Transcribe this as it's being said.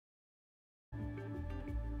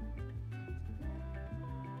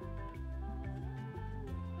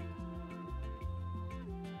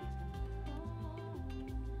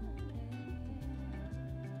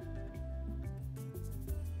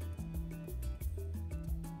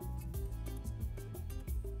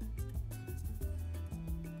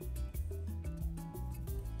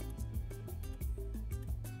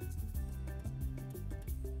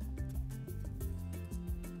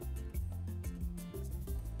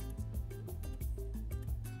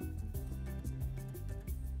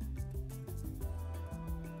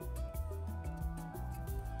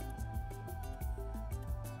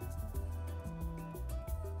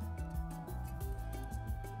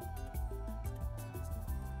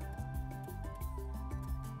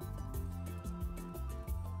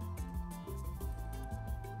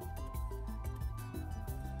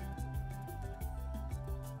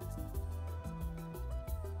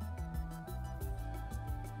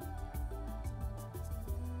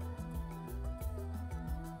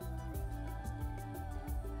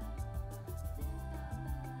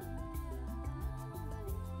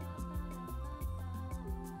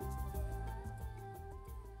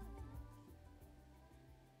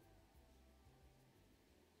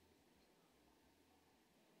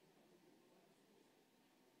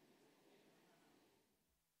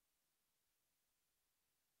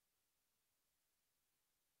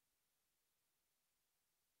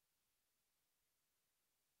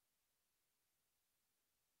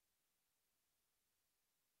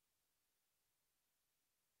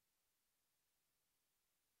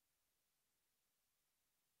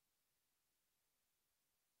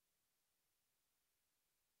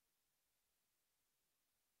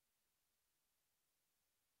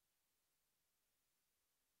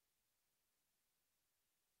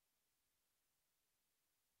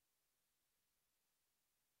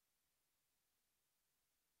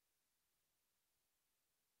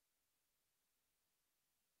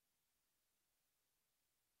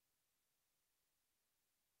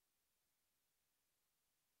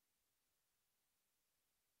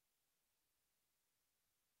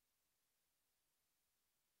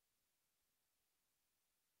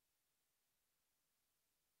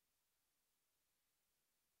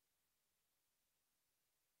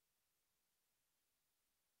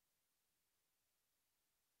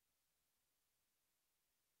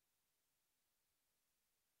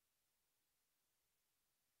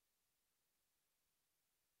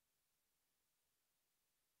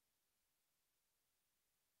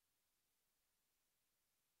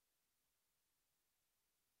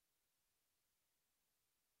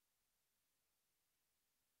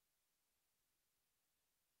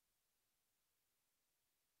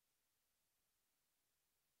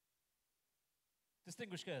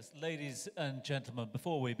Distinguished guests, ladies and gentlemen,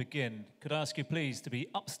 before we begin, could I ask you please to be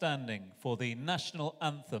upstanding for the national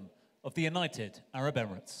anthem of the United Arab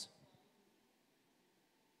Emirates.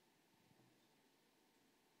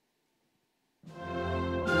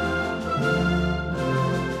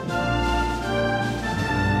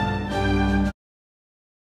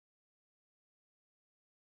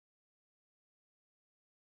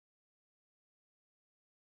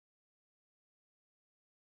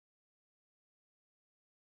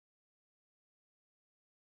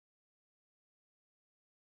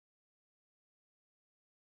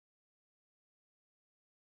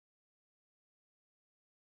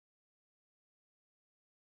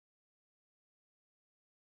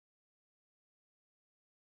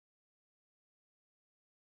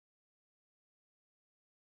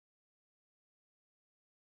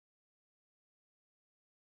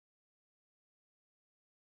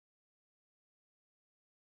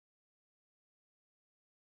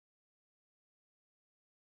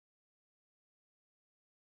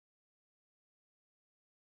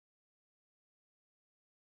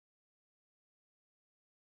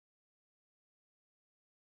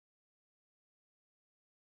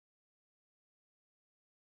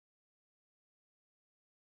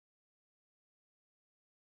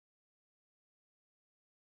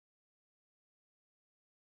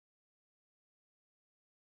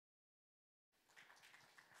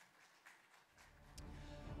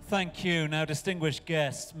 Thank you. Now, distinguished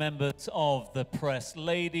guests, members of the press,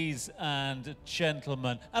 ladies and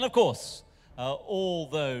gentlemen, and of course, all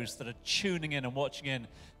those that are tuning in and watching in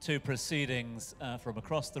to proceedings from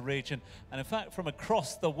across the region, and in fact, from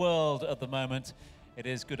across the world at the moment, it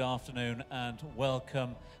is good afternoon and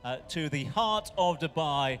welcome to the heart of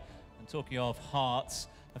Dubai. And talking of hearts,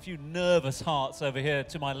 a few nervous hearts over here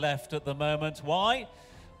to my left at the moment. Why?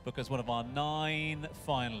 Because one of our 9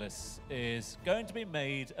 finalists is going to be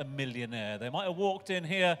made a millionaire. They might have walked in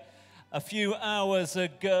here a few hours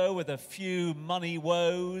ago with a few money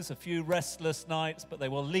woes, a few restless nights, but they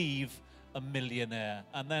will leave a millionaire,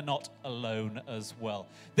 and they're not alone as well.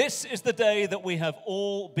 This is the day that we have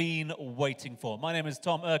all been waiting for. My name is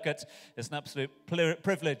Tom Urquhart. It's an absolute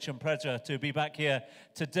privilege and pleasure to be back here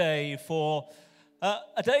today for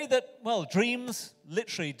a day that, well, dreams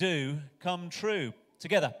literally do come true.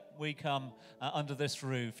 Together, we come under this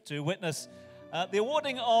roof to witness the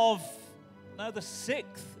awarding of now the 6th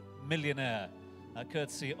millionaire,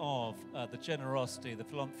 courtesy of the generosity, the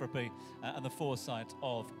philanthropy, and the foresight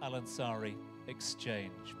of Ansari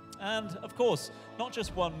Exchange. And, of course, not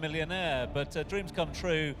just one millionaire, but dreams come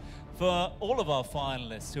true for all of our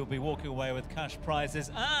finalists who will be walking away with cash prizes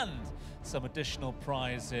and some additional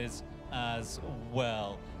prizes as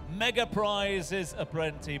well. Mega prizes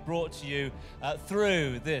aplenty brought to you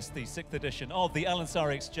through the 6th edition of the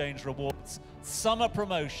Ansari Exchange Rewards Summer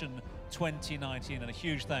Promotion 2019. And a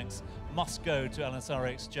huge thanks must go to Ansari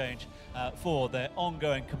Exchange for their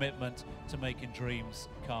ongoing commitment to making dreams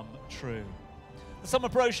come true. The Summer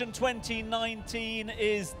Promotion 2019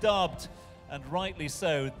 is dubbed, and rightly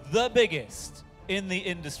so, the biggest in the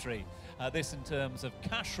industry. This in terms of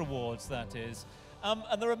cash rewards, that is.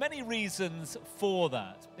 And there are many reasons for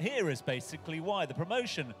that. Here is basically why. The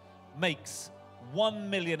promotion makes 1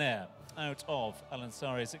 millionaire out of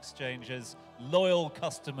Ansari's Exchange's loyal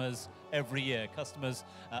customers every year. Customers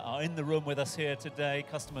are in the room with us here today.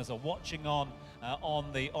 Customers are watching on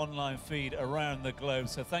the online feed around the globe.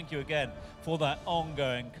 So thank you again for that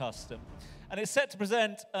ongoing custom. And it's set to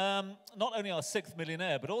present not only our 6th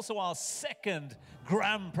millionaire, but also our 2nd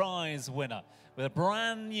grand prize winner with a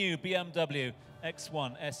brand new BMW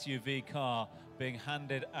X1 SUV car being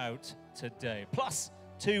handed out today. Plus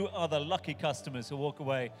 2 other lucky customers who walk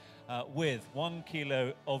away with 1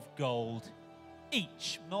 kilo of gold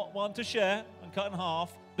each. Not one to share and cut in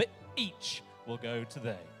half, but each will go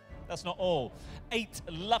today. That's not all. 8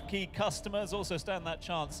 lucky customers also stand that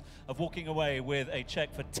chance of walking away with a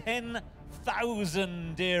check for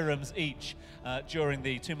 10,000 dirhams each during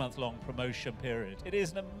the 2-month-long promotion period. It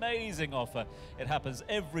is an amazing offer. It happens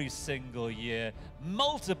every single year.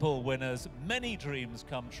 Multiple winners, many dreams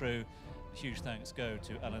come true. Huge thanks go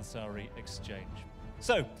to Ansari Exchange.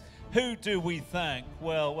 So, who do we thank?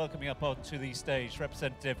 Well, welcoming up onto the stage,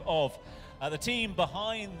 representative of the team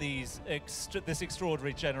behind this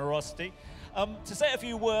extraordinary generosity, to say a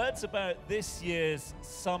few words about this year's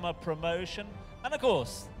summer promotion, and of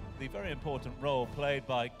course, the very important role played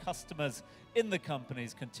by customers in the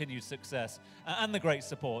company's continued success and the great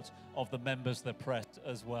support of the members of the press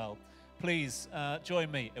as well. Please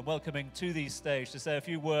join me in welcoming to the stage to say a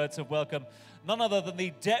few words of welcome, none other than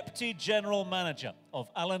the Deputy General Manager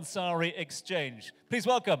of Ansari Exchange. Please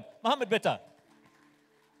welcome Mohammed Bitta.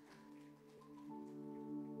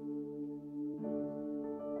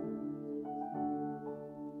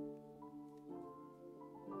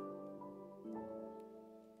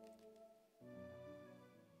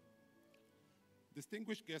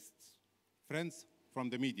 Distinguished guests, friends from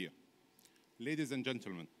the media, ladies and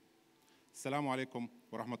gentlemen, Assalamu alaikum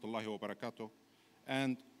wa rahmatullahi wa barakatuh,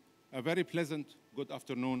 and a very pleasant good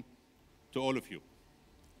afternoon to all of you.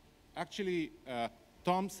 Actually,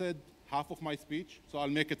 Tom said half of my speech, so I'll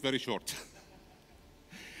make it very short.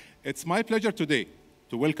 It's my pleasure today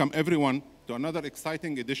to welcome everyone to another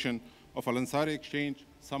exciting edition of Ansari Exchange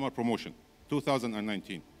Summer Promotion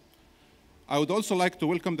 2019. I would also like to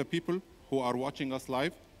welcome the people who are watching us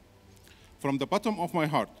live. From the bottom of my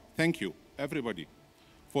heart, thank you, everybody,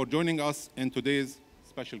 for joining us in today's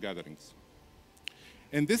special gatherings.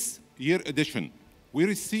 In this year edition, we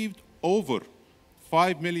received over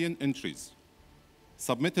 5 million entries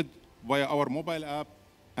submitted via our mobile app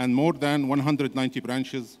and more than 190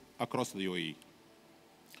 branches across the UAE.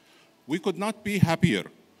 We could not be happier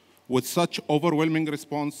with such overwhelming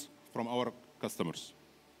response from our customers.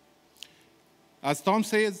 As Tom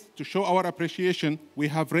says, to show our appreciation, we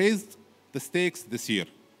have raised the stakes this year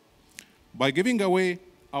by giving away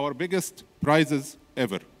our biggest prizes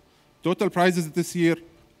ever. Total prizes this year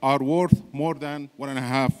are worth more than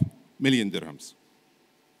 1.5 million dirhams.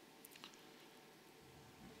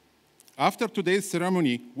 After today's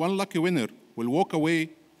ceremony, one lucky winner will walk away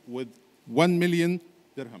with 1 million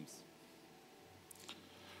dirhams.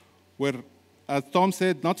 Where, as Tom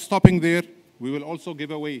said, not stopping there, we will also give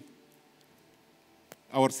away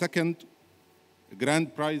our second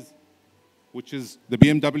grand prize, which is the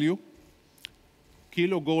BMW,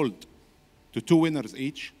 kilo gold to 2 winners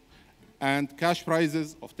each, and cash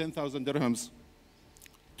prizes of 10,000 dirhams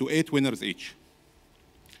to 8 winners each.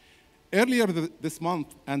 Earlier this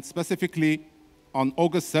month, and specifically on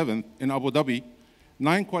August 7th in Abu Dhabi,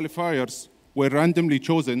 9 qualifiers were randomly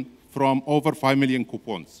chosen from over 5 million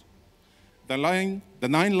coupons. The 9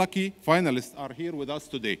 lucky finalists are here with us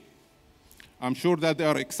today. I'm sure that they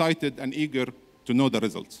are excited and eager to know the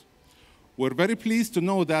results. We're very pleased to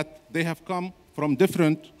know that they have come from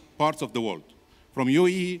different parts of the world, from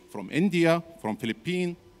UAE, from India, from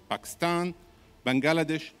Philippines, Pakistan,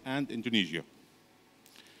 Bangladesh, and Indonesia.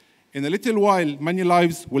 In a little while, many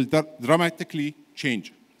lives will dramatically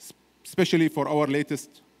change, especially for our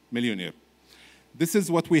latest millionaire. This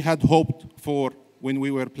is what we had hoped for when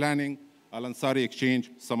we were planning Al Ansari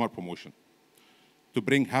Exchange Summer Promotion, to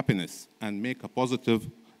bring happiness and make a positive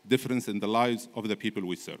difference in the lives of the people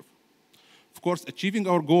we serve. Of course, achieving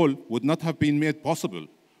our goal would not have been made possible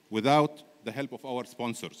without the help of our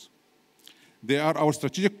sponsors. They are our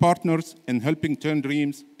strategic partners in helping turn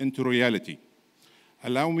dreams into reality.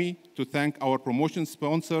 Allow me to thank our promotion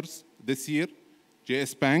sponsors this year,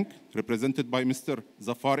 JS Bank, represented by Mr.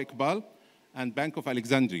 Zafar Iqbal, and Bank of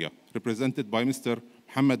Alexandria, represented by Mr.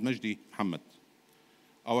 Muhammad Majdi Muhammad.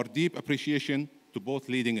 Our deep appreciation to both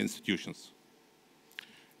leading institutions.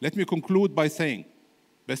 Let me conclude by saying,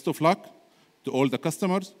 best of luck to all the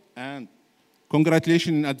customers and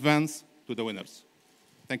congratulations in advance to the winners.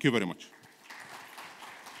 Thank you very much.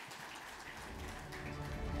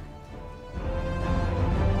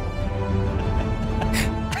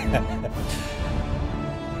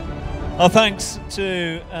 Our thanks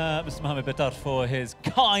to Mr. Mohammed Badar for his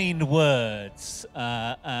kind words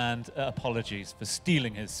and apologies for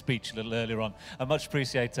stealing his speech a little earlier on. I much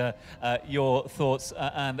appreciate your thoughts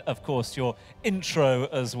and, of course, your intro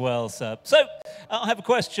as well, sir. So, I have a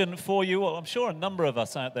question for you. Well, I'm sure a number of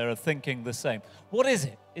us out there are thinking the same. What is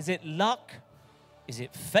it? Is it luck? Is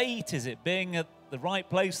it fate? Is it being at the right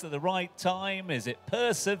place at the right time? Is it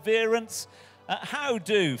perseverance? How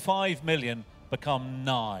do 5 million become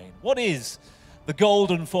 9? What is the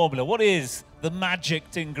golden formula? What is the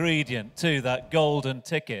magic ingredient to that golden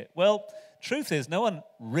ticket? Well, truth is, no one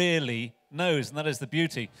really knows, and that is the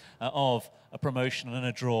beauty of a promotion and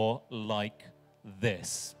a draw like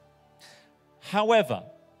this. However,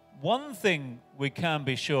 one thing we can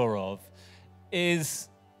be sure of is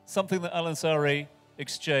something that Al Ansari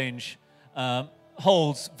Exchange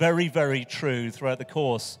holds very, very true throughout the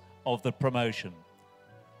course of the promotion.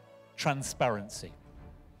 Transparency.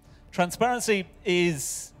 Transparency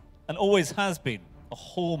is, and always has been, a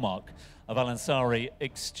hallmark of Al Ansari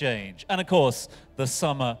Exchange. And of course, the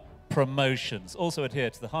summer promotions also adhere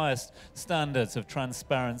to the highest standards of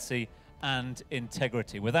transparency and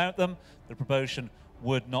integrity. Without them, the promotion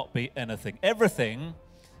would not be anything. Everything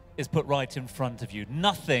is put right in front of you.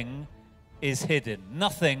 Nothing is hidden.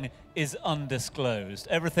 Nothing is undisclosed.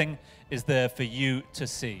 Everything is there for you to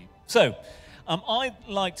see. So, I'd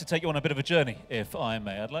like to take you on a bit of a journey, if I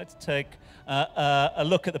may. I'd like to take a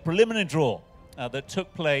look at the preliminary draw that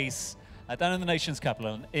took place down in the nation's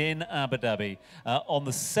capital in Abu Dhabi on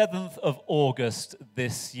the 7th of August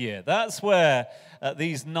this year. That's where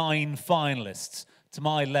these 9 finalists to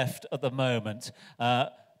my left at the moment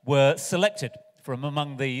were selected from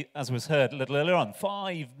among the, as was heard a little earlier on,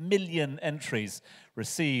 5 million entries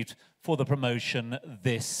received for the promotion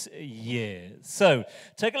this year. So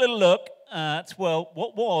take a little look at, well,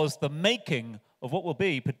 what was the making of what will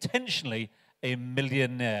be potentially a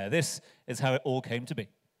millionaire. This is how it all came to be.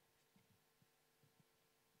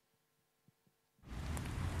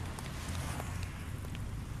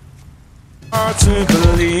 Hard to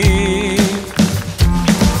believe,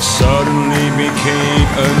 suddenly became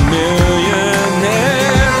a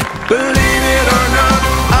millionaire. Believe it or not,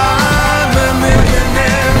 I'm a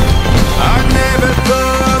millionaire. I never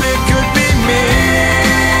thought it could be me.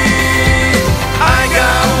 I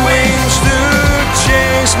got wings to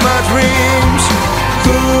chase my dreams.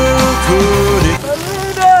 Who could it?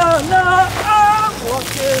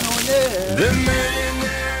 The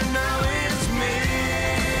millionaire now is me.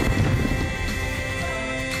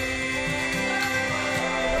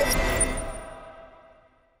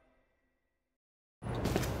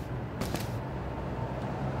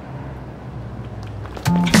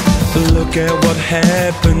 Look at what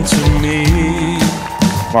happened to me.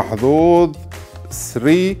 محظوظ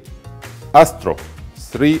 3 أسترو.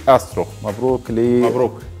 3 أسترو. مبروك لي.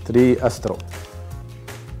 مبروك. 3 أسترو.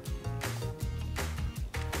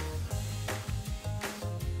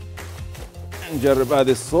 نجرب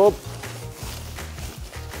هذه الصوب.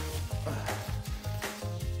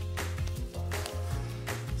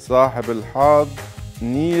 صاحب الحظ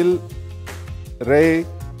نيل ري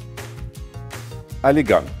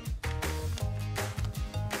أليغان.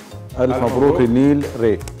 ألف مبروك لنيل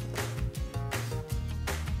ري.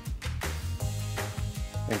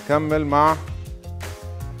 نكمل مع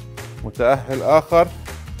متأهل آخر.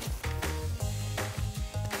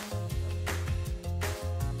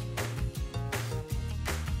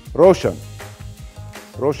 روشن.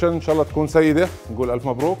 روشن إن شاء الله تكون سيدة. نقول ألف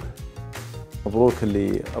مبروك. مبروك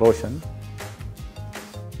لروشن.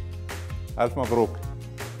 ألف مبروك.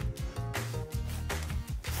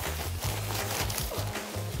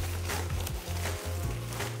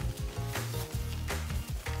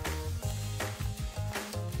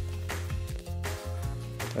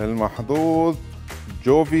 المحظوظ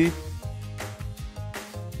جوفي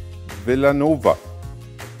فيلانوفا.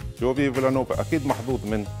 جوفي فيلانوفا أكيد محظوظ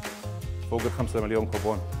من فوق ال5 مليون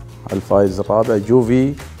كوبون. الفائز الرابع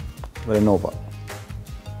جوفي فيلانوفا.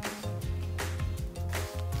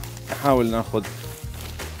 نحاول ناخذ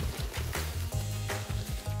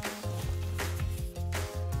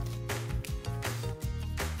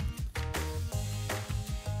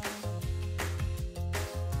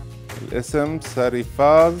الاسم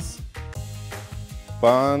ساريفاز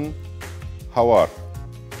بان هوار.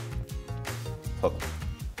 تفضل.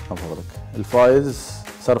 مبروك. الفائز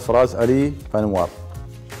سرفراز علي بانوار.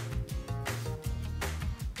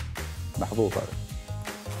 محظوظ هذا.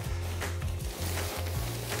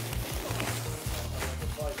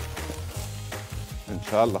 ان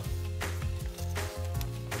شاء الله.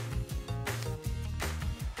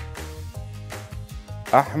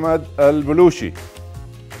 احمد البلوشي.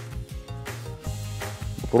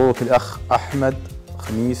 مبروك الأخ أحمد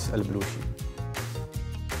خميس البلوشي.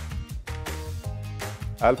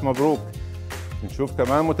 ألف مبروك. نشوف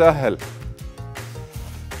كمان متأهل.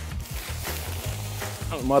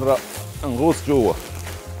 المرة نغوص جوا.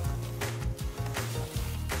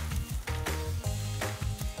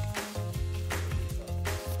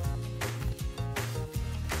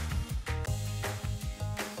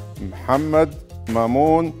 محمد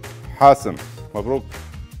مامون حاسم. مبروك.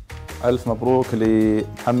 ألف مبروك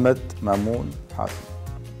لمحمد مامون حاسم.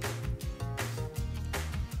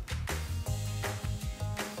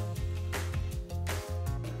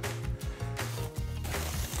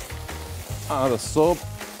 هذا الصوب.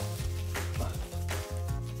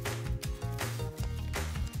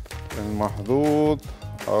 المحظوظ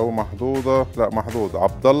أو محظوظة، لا محظوظ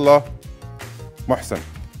عبد الله محسن.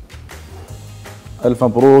 ألف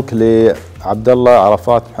مبروك لعبد الله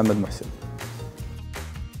عرفات محمد محسن.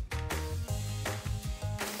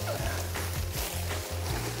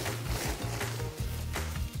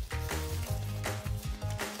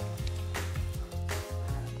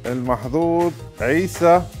 المحظوظ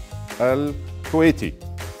عيسى الكويتي.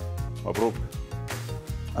 مبروك.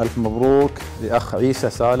 ألف مبروك لأخ عيسى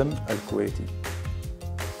سالم الكويتي.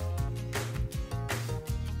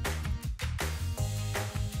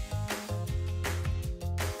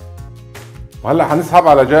 وهلا حنسحب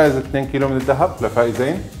على جائزة 2 كيلو من الذهب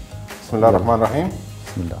لفائزين. بسم الله الرحمن الرحيم.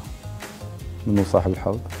 بسم الله. منو صاحب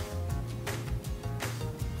الحظ؟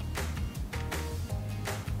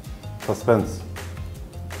 سسبنس.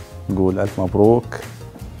 نقول ألف مبروك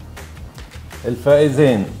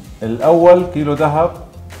الفائزين الأول كيلو ذهب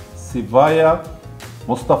سيفايا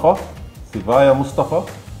مصطفى،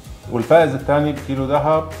 والفائز الثاني بكيلو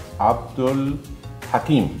ذهب عبد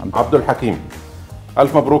الحكيم.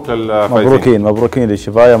 ألف مبروك للفائزين. مبروكين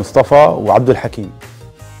لشفايا مصطفى وعبد الحكيم.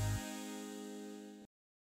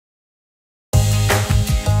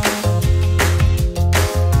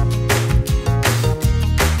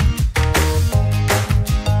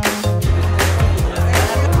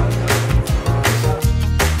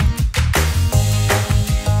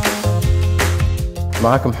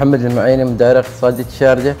 معكم محمد المعيني من دائرة اقتصادية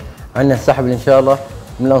الشارجة. عندنا سحب إن شاء الله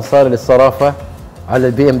من الأنصاري للصرافة على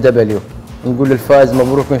البي ام دبليو. نقول للفائز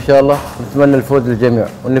مبروك إن شاء الله، ونتمنى الفوز للجميع،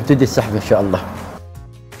 ونبتدي السحب إن شاء الله.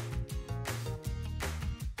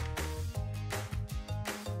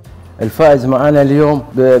 الفائز معنا اليوم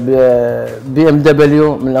بي ام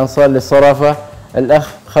دبليو من الأنصار للصرافة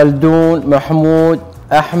الأخ خلدون محمود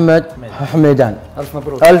أحمد حميدان. ألف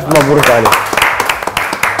مبروك. ألف مبروك عليك.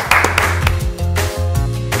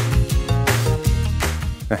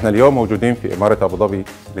 نحن اليوم موجودين في إمارة أبو ظبي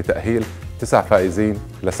لتأهيل 9 فائزين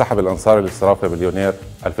لسحب الأنصاري للصرافة مليونير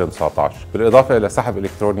 2019، بالإضافة إلى سحب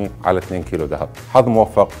إلكتروني على 2 كيلو ذهب. حظ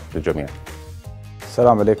موفق للجميع.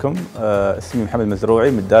 السلام عليكم، اسمي محمد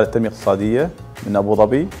مزروعي من دائرة التنمية الاقتصادية من أبو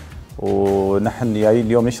ظبي، ونحن جايين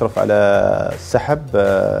اليوم نشرف على سحب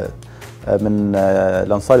من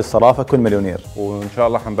الأنصاري الصرافة كل مليونير، وإن شاء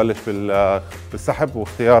الله حنبلش بالسحب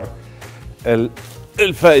واختيار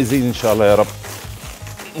الفائزين إن شاء الله يا رب.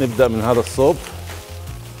 نبدأ من هذا الصوب.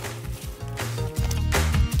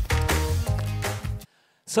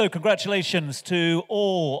 So congratulations to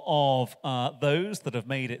all of those that have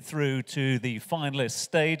made it through to the finalist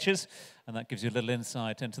stages. And that gives you a little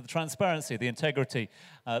insight into the transparency, the integrity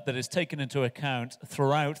that is taken into account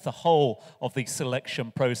throughout the whole of the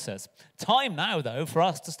selection process. Time now, though, for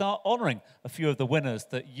us to start honouring a few of the winners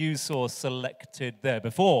that you saw selected there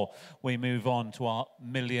before we move on to our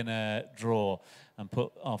millionaire draw and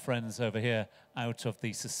put our friends over here out of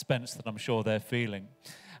the suspense that I'm sure they're feeling.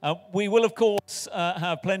 We will, of course,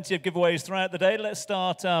 have plenty of giveaways throughout the day. Let's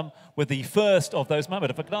start with the first of those. Mohammed,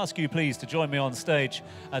 if I could ask you, please, to join me on stage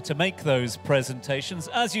to make those presentations.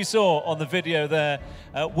 As you saw on the video there,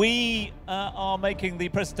 we are making the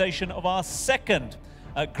presentation of our second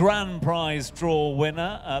grand prize draw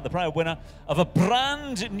winner, the proud winner of a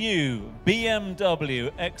brand new BMW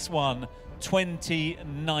X1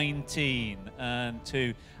 2019. And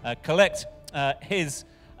to collect his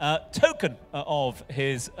token of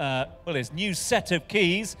his new set of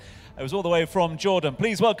keys. It was all the way from Jordan.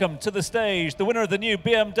 Please welcome to the stage the winner of the new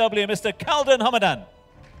BMW, Mr. Khaldan Hamadan.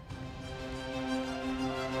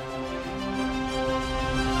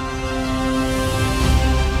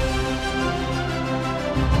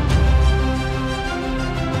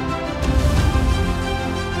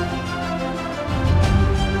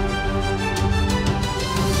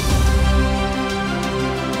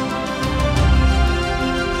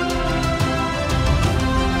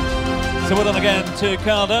 So well done again to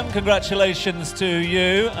Khaldan. Congratulations to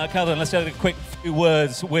you. Khaldan, let's have a quick few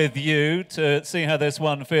words with you to see how this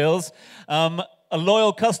one feels. A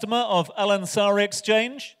loyal customer of Ansari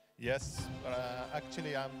Exchange? Yes,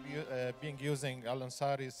 actually I'm been using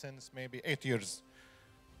Ansari since maybe 8 years.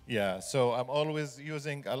 Yeah, so I'm always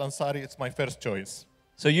using Ansari. It's my first choice.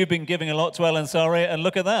 So you've been giving a lot to Ansari, and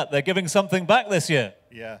look at that. They're giving something back this year.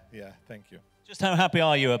 Yeah, thank you. Just how happy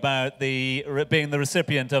are you about being the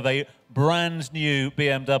recipient of a brand new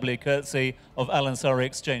BMW courtesy of Ansari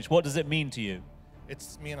Exchange? What does it mean to you?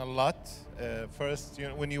 It's mean a lot. First,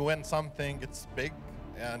 when you win something, it's big.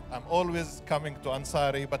 And I'm always coming to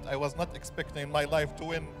Ansari, but I was not expecting in my life to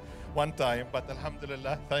win one time. But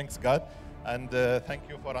alhamdulillah, thanks God. And thank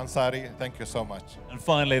you for Ansari. Thank you so much. And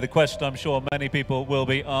finally, the question I'm sure many people will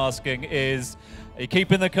be asking is, are you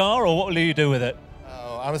keeping the car or what will you do with it?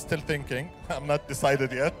 I'm still thinking. I'm not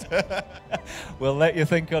decided yet. We'll let you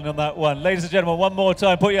think on that one. Ladies and gentlemen, one more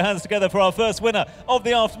time, put your hands together for our first winner of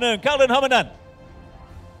the afternoon, Khaldan Hamadan.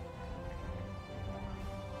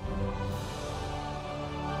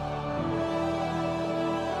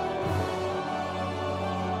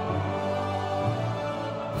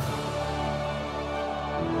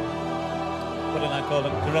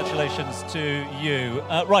 Congratulations to you.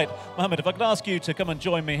 Right, Mohammed, if I could ask you to come and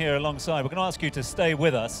join me here alongside, we're going to ask you to stay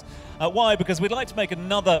with us. Why? Because we'd like to make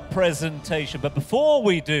another presentation. But before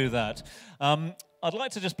we do that, I'd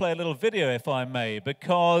like to just play a little video, if I may,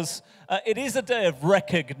 because it is a day of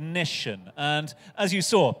recognition. And as you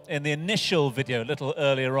saw in the initial video a little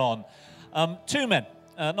earlier on, 2 men,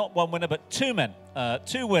 not one winner, but 2 men,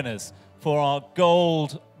 2 winners for our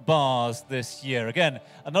gold bars this year. Again,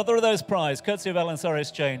 another of those prizes, courtesy of Ansari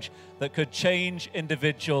Exchange, that could change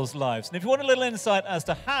individuals' lives. And if you want a little insight as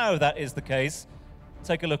to how that is the case,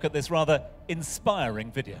 take a look at this rather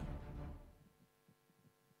inspiring video.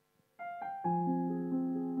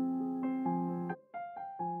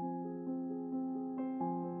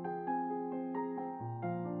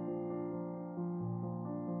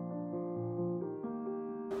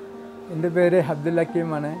 എൻ്റെ പേര് അബ്ദുൽ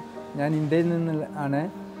ഹക്കീമാണ്. ഞാൻ ഇന്ത്യയിൽ നിന്നാണ്.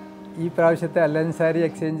 ഈ പ്രാവശ്യത്തെ Ansari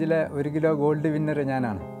എക്സ്ചേഞ്ചിലെ 1 kilo gold winner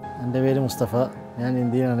ഞാനാണ്. എൻ്റെ പേര് മുസ്തഫ. ഞാൻ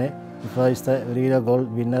ഇന്ത്യയിലാണ്. ഇപ്രാവശ്യത്തെ 1 kilo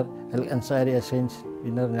gold winner Ansari exchange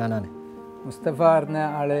winner ഞാനാണ്. മുസ്തഫ പറഞ്ഞ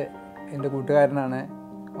ആൾ എൻ്റെ കൂട്ടുകാരനാണ്.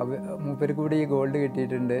 മൂപ്പര് കൂടി ഈ ഗോൾഡ്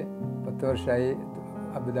കിട്ടിയിട്ടുണ്ട്. 10 വർഷമായി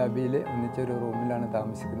അബുദാബിയിൽ ഒന്നിച്ചൊരു റൂമിലാണ്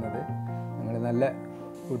താമസിക്കുന്നത്. ഞങ്ങൾ നല്ല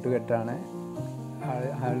കൂട്ടുകെട്ടാണ്.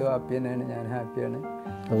 ആളും ഹാപ്പി തന്നെയാണ്, ഞാൻ ഹാപ്പിയാണ്.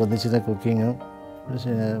 ഒന്നിച്ചിട്ട് കുക്കിങ്ങും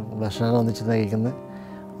ഭക്ഷണം ഒന്നിച്ചിട്ട് കഴിക്കുന്നത്,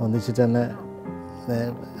 ഒന്നിച്ചിട്ട് തന്നെ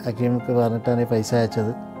ഹക്കീമൊക്കെ പറഞ്ഞിട്ടാണ് പൈസ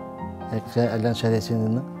അയച്ചത്. എല്ലാം ശരിയാച്ചിൽ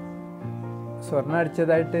നിന്ന് സ്വർണ്ണം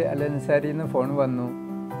അടിച്ചതായിട്ട് അൻസാരിയിൽ നിന്ന് ഫോൺ വന്നു.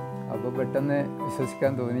 അപ്പോൾ പെട്ടെന്ന്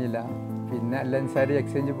വിശ്വസിക്കാൻ തോന്നിയില്ല. പിന്നെ അൻസാരി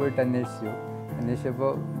എക്സ്ചേഞ്ച് പോയിട്ട്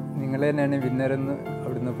അന്വേഷിച്ചപ്പോൾ നിങ്ങൾ തന്നെയാണ് വിന്നറെന്ന്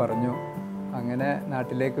അവിടുന്ന് പറഞ്ഞു. അങ്ങനെ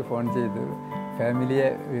നാട്ടിലേക്ക് ഫോൺ ചെയ്തു, ഫാമിലിയെ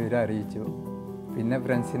വിവരം അറിയിച്ചു. പിന്നെ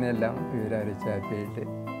ഫ്രണ്ട്സിനെ എല്ലാം വിവരം അറിയിച്ചു. ഹാപ്പിയായിട്ട്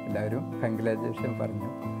എല്ലാവരും കൺഗ്രാജുലേഷൻ പറഞ്ഞു.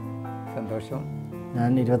 സന്തോഷം.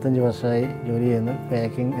 ഞാൻ 25 വർഷമായി ജോലി ചെയ്യുന്നു.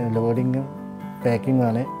 ലോഡിങ്ങും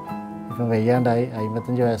പാക്കിങ്ങുമാണ്. ഇപ്പം വയ്യാണ്ടായി,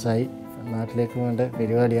 55 വയസ്സായി. നാട്ടിലേക്ക് വേണ്ട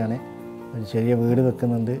പരിപാടിയാണ്. ഒരു ചെറിയ വീട്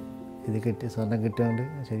വെക്കുന്നുണ്ട്. ഇത് കിട്ടി, സ്വർണ്ണം കിട്ടിയുകൊണ്ട്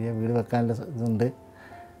ചെറിയ വീട് വെക്കാനുള്ള ഇതുണ്ട്.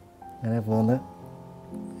 അങ്ങനെ പോകുന്നു.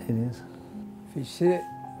 ഫിഷ്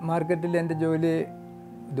മാർക്കറ്റിൽ എൻ്റെ ജോലി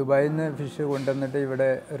ദുബായിൽ നിന്ന് ഫിഷ് കൊണ്ടുവന്നിട്ട് ഇവിടെ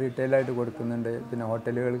റീറ്റെയിലായിട്ട് കൊടുക്കുന്നുണ്ട്. പിന്നെ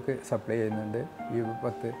ഹോട്ടലുകൾക്ക് സപ്ലൈ ചെയ്യുന്നുണ്ട്. ഈ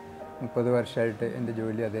 10-30 വർഷമായിട്ട് എൻ്റെ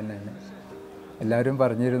ജോലി അത് തന്നെയാണ്. എല്ലാവരും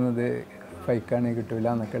പറഞ്ഞിരുന്നത് ഫൈക്കാണ്, കിട്ടില്ല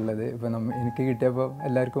എന്നൊക്കെ ഉള്ളത്. ഇപ്പോൾ എനിക്ക് കിട്ടിയപ്പോൾ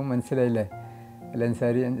എല്ലാവർക്കും മനസ്സിലായില്ലേ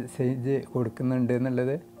അൻസാരി എക്സ്ചേഞ്ച് കൊടുക്കുന്നുണ്ട്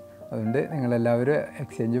എന്നുള്ളത്. അതുകൊണ്ട് നിങ്ങളെല്ലാവരും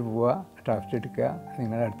എക്സ്ചേഞ്ച് പോവുക, ഡ്രാഫ്റ്റ് എടുക്കുക.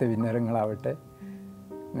 നിങ്ങളുടെ അടുത്ത വിന്നറുകളാവട്ടെ.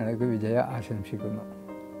 നിങ്ങൾക്ക് വിജയം ആശംസിക്കുന്നു.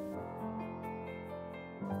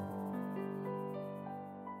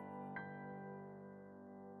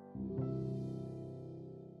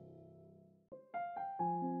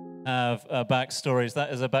 Have backstories. That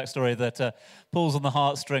is a backstory that pulls on the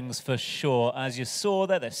heartstrings for sure. As you saw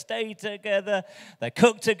there, they stay together, they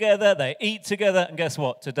cook together, they eat together, and guess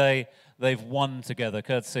what? Today they've won together,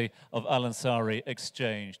 courtesy of Ansari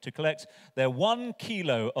Exchange, to collect their 1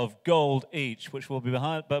 kilo of gold each, which will be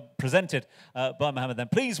presented by Mohammed.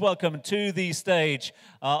 Then please welcome to the stage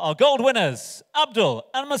our gold winners, Abdul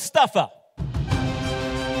and Mustafa.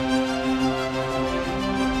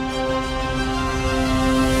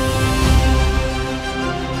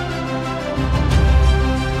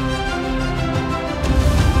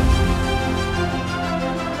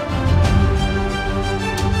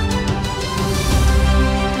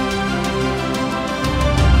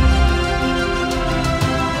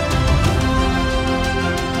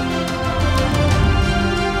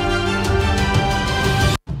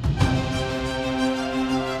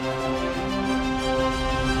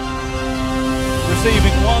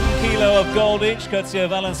 Receiving 1 kilo of gold each, courtesy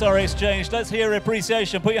of Ansari Exchange. Let's hear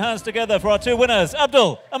appreciation. Put your hands together for our 2 winners,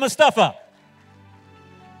 Abdul and Mustafa.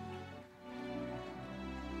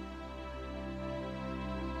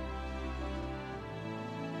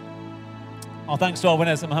 Our thanks to our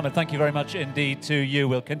winners, and Mohammed, thank you very much indeed to you.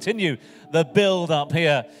 We'll continue the build-up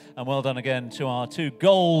here, and well done again to our 2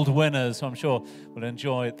 gold winners, who I'm sure will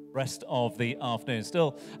enjoy the rest of the afternoon.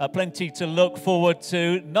 Still plenty to look forward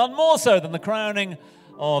to, none more so than the crowning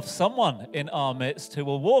of someone in our midst who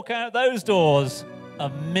will walk out those doors a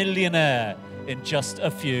millionaire in just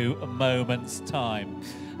a few moments' time.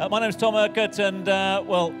 My name's Tom Urquhart, and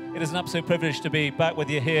well, it is an absolute privilege to be back with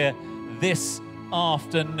you here this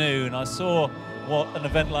afternoon. I saw what an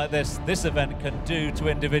event like this event can do to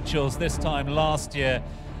individuals this time last year,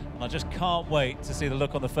 and I just can't wait to see the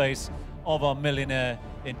look on the face of our millionaire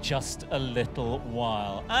in just a little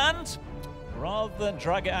while. And rather than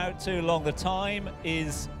drag it out too long, the time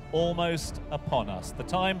is almost upon us. The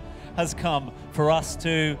time has come for us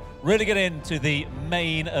to really get into the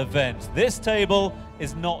main event. This table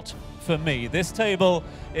is not for me. This table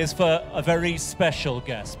is for a very special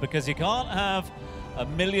guest, because you can't have a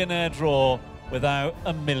millionaire draw without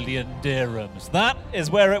 $1,000,000 dirhams. That is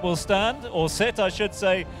where it will stand, or sit, I should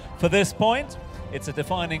say, for this point. It's a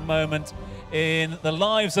defining moment in the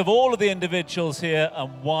lives of all of the individuals here, and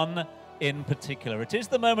one in particular. It is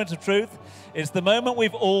the moment of truth. It's the moment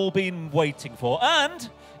we've all been waiting for, and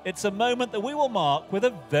it's a moment that we will mark with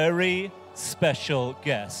a very special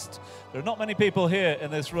guest. There are not many people here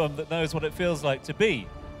in this room that knows what it feels like to be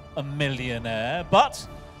a millionaire, but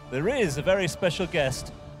there is a very special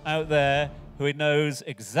guest out there who knows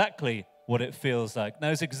exactly what it feels like,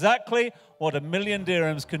 knows exactly what $1 million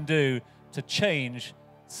dirhams can do to change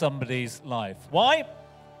somebody's life. Why?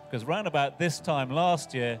 Because round about this time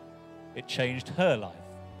last year, it changed her life.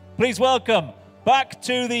 Please welcome back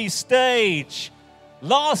to the stage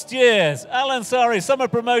last year's Al Ansari Summer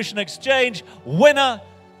Promotion Exchange winner,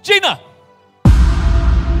 Gina.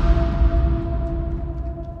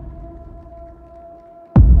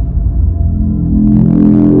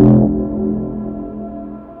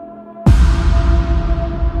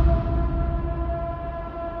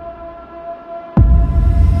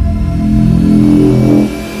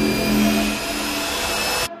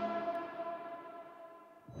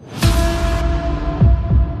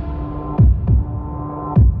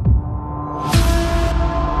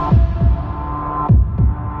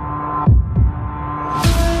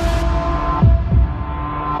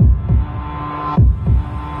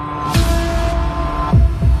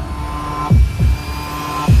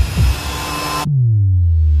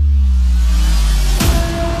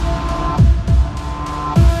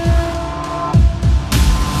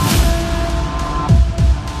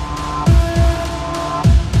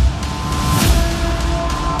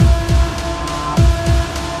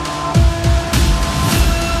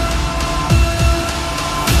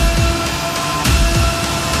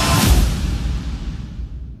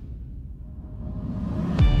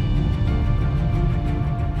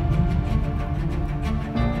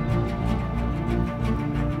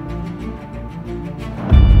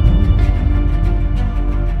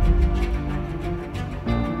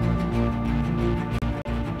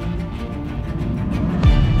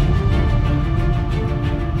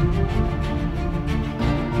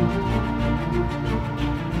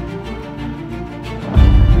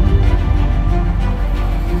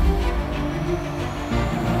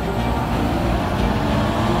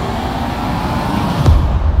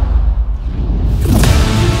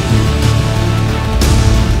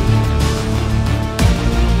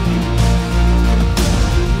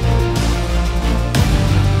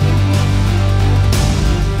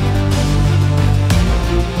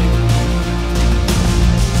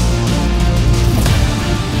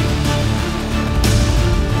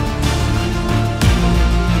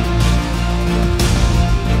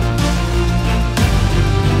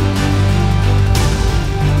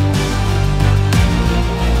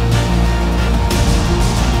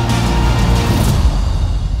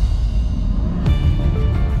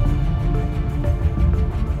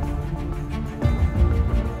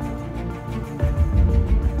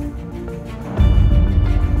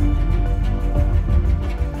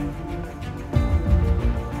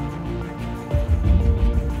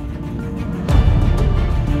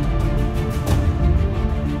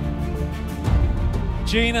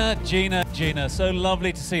 Gina, so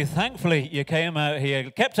lovely to see you. Thankfully, you came out here,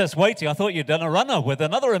 kept us waiting. I thought you'd done a runner with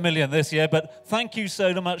another $1 million this year, but thank you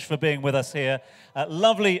so much for being with us here.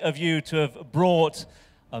 Lovely of you to have brought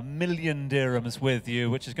 $1 million dirhams with you,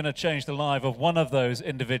 which is going to change the life of one of those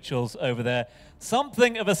individuals over there.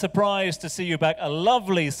 Something of a surprise to see you back, a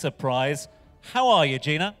lovely surprise. How are you,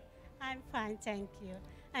 Gina? I'm fine, thank you.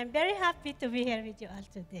 I'm very happy to be here with you all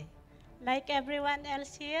today. Like everyone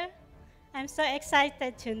else here, I'm so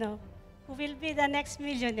excited to know who will be the next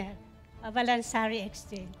millionaire of Al Ansari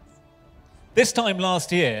Exchange. This time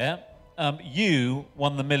last year, you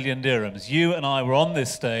won the $1 million dirhams. You and I were on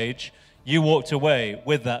this stage. You walked away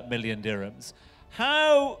with that $1 million dirhams.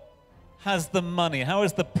 How has the money, how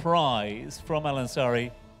has the prize from Al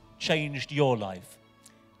Ansari changed your life?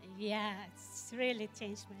 Yeah, it's really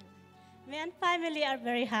changed my life. Me and family are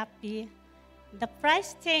very happy. The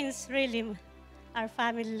price changed really our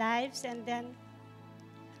family lives, and then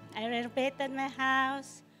I renovated my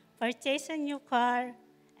house, purchased a new car,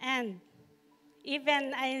 and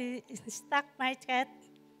even I stock market,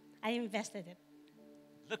 I invested it.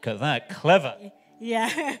 Look at that, clever.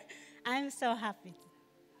 Yeah, I'm so happy.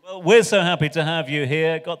 Well, we're so happy to have you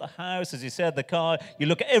here. Got the house, as you said, the car. You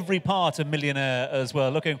look at every part a millionaire as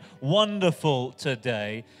well. Looking wonderful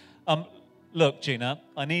today. Look, Gina,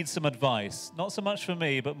 I need some advice. Not so much for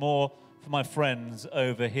me, but more for my friends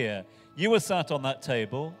over here. You were sat on that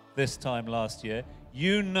table this time last year.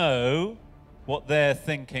 You know what they're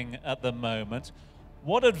thinking at the moment.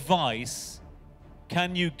 What advice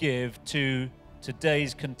can you give to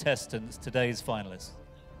today's contestants, today's finalists?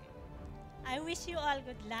 I wish you all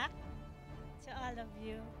good luck, to all of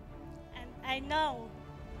you. And I know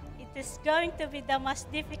it is going to be the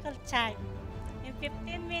most difficult time. In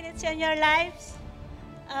 15 minutes in your lives,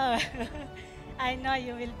 Oh, I know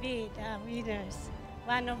you will be the winners,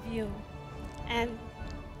 one of you. And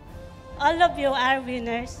all of you are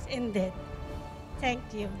winners indeed. Thank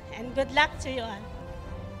you, and good luck to you all.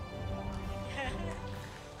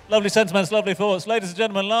 Lovely sentiments, lovely thoughts. Ladies and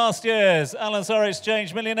gentlemen, last year's Ansari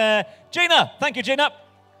Exchange millionaire, Gina. Thank you, Gina.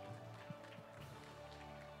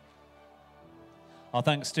 Our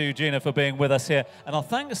thanks to Gina for being with us here, and our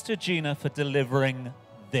thanks to Gina for delivering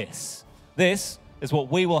this. This is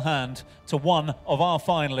what we will hand to one of our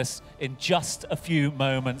finalists in just a few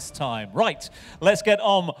moments' time. Right, let's get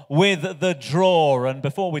on with the draw. And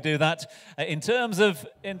before we do that, in terms of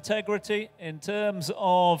integrity, in terms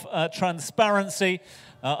of transparency,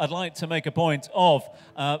 I'd like to make a point of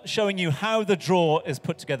showing you how the draw is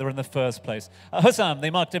put together in the first place. Hussam,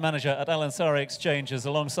 the marketing manager at Ansari Exchange, is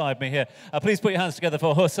alongside me here. Please put your hands together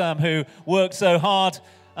for Hussam, who worked so hard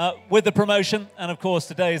with the promotion and, of course,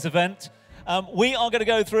 today's event. We are going to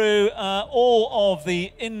go through all of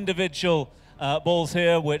the individual balls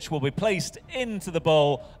here, which will be placed into the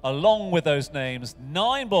bowl along with those names.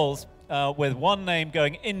 9 balls with one name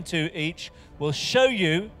going into each. We'll show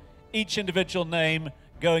you each individual name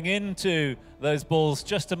going into those balls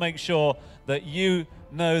just to make sure that you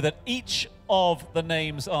know that each of the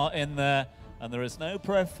names are in there. And there is no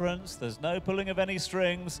preference, there's no pulling of any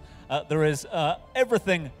strings. There is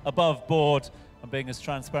everything above board and being as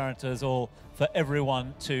transparent as all for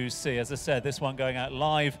everyone to see. As I said, this one going out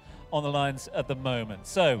live on the lines at the moment.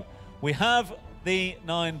 So we have the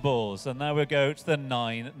 9 balls, and now we'll go to the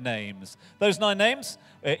 9 names. Those 9 names,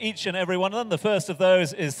 each and every one of them. The first of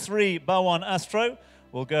those is 3 Bawan Astro.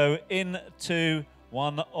 Will go into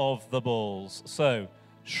one of the balls. So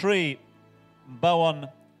Sri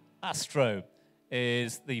Bawan Astro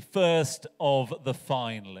is the first of the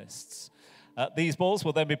finalists. These balls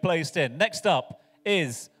will then be placed in. Next up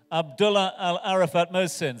is Abdullah Al Arafat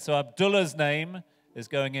Mohsin. So Abdullah's name is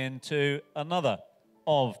going into another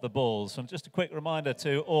of the balls. And just a quick reminder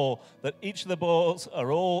to all that each of the balls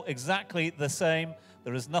are all exactly the same.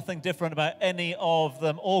 There is nothing different about any of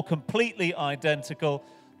them, all completely identical.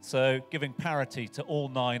 So giving parity to all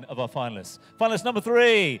 9 of our finalists. Finalist number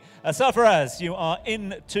 3, Safaraz, you are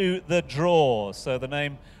into the draw. So the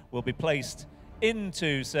name will be placed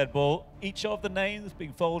into said ball. Each of the names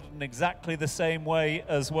being folded in exactly the same way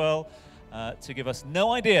as well to give us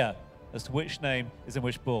no idea as to which name is in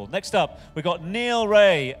which ball. Next up, we've got Neil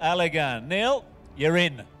Ray Allegan. Neil, you're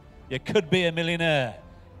in. You could be a millionaire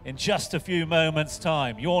in just a few moments'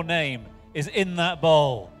 time. Your name is in that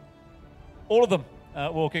bowl. All of them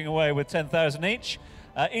walking away with 10,000 each.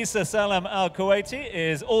 Isa Salam Al Kuwaiti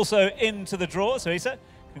is also into the draw. So Isa,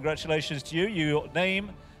 congratulations to you. Your name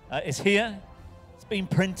is here. It's been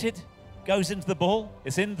printed, goes into the bowl.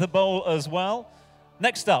 It's in the bowl as well.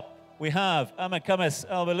 Next up, we have Ahmed Kamis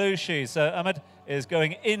Al Balushi. So Ahmed is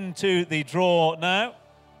going into the draw now.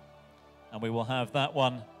 And we will have that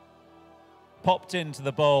one popped into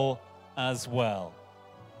the bowl as well.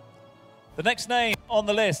 The next name on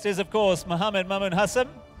the list is, of course, Mohammed Mamoun Hassan.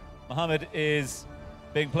 Mohammed is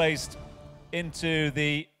being placed into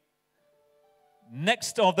the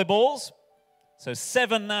next of the balls. So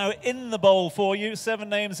 7 now in the bowl for you. 7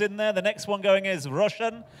 names in there. The next one going is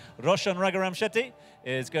Roshan. Roshan Raghuram Shetty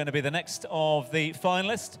is going to be the next of the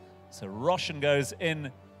finalists. So Roshan goes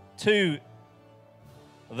in to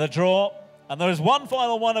the draw. And there is one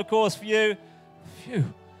final one, of course, for you.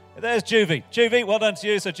 Phew. There's Juvie. Juvie, well done to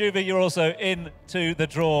you. So Juvie, you're also into the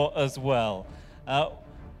draw as well.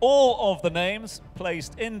 All of the names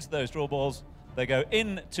placed into those draw balls, they go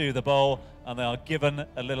into the bowl and they are given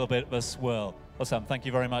a little bit of a swirl. Hussam, thank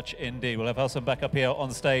you very much indeed. We'll have Hussam back up here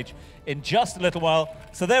on stage in just a little while.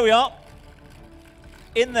 So there we are.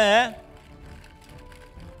 In there,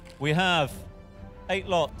 we have 8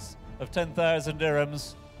 lots of 10,000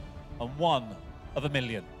 dirhams and 1 of $1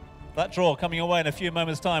 million. That draw coming away in a few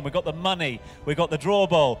moments' time. We've got the money, we've got the draw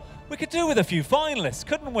bowl. We could do with a few finalists,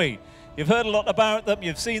 couldn't we? You've heard a lot about them,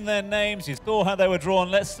 you've seen their names, you saw how they were drawn.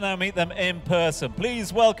 Let's now meet them in person.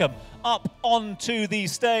 Please welcome up onto the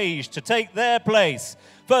stage to take their place.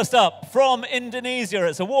 First up, from Indonesia,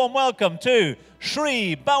 it's a warm welcome to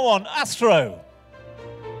Sri Bawan Astro.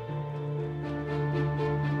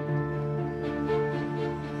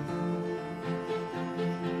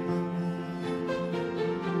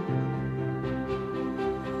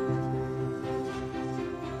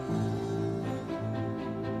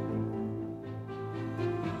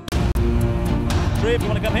 If you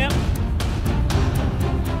want to come here.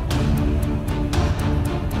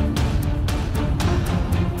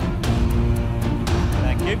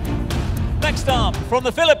 Thank you. Next up, from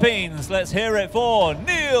the Philippines, let's hear it for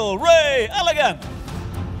Neil Ray Allegan.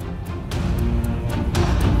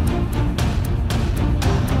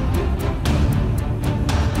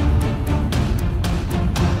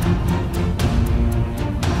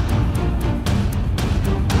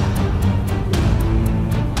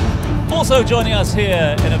 Also joining us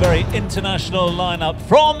here in a very international lineup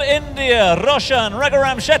from India, Roshan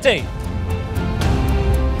Raghuram Shetty.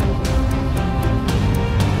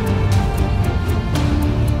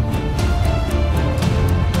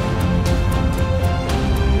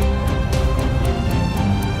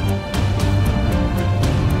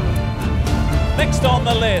 Next on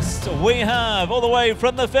the list, we have, all the way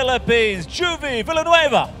from the Philippines, Juvie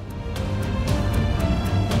Villanueva.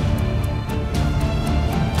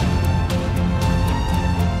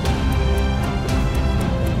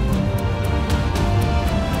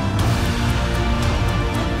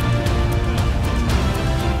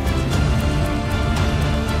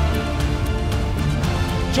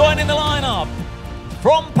 Joining the lineup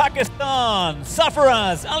from Pakistan,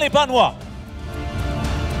 Safaraz Ali Panwa.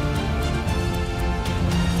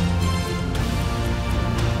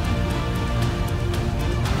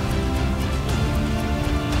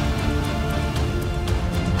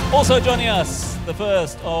 Also joining us, the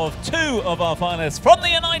first of two of our finalists from the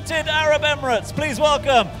United Arab Emirates. Please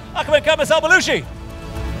welcome Ahmed Kamis Al-Balushi.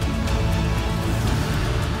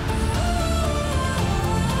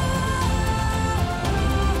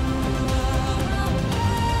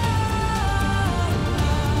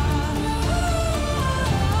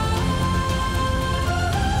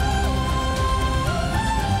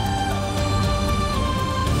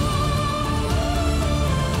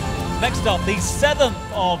 Next up, the seventh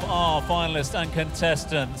of our finalists and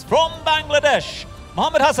contestants from Bangladesh,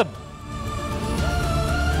 Mohammed Hassan.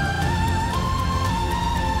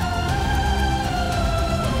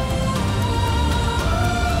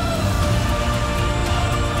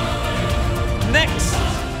 Next,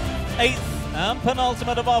 eighth and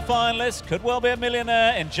penultimate of our finalists, could well be a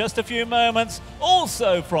millionaire in just a few moments,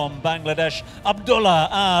 also from Bangladesh, Abdullah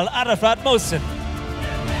Al Arafat Mohsin.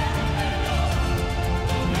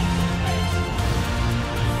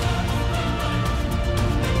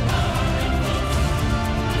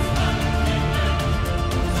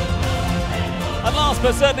 And last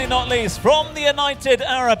but certainly not least, from the United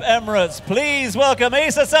Arab Emirates, please welcome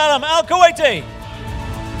Isa Salam Al Kuwaiti.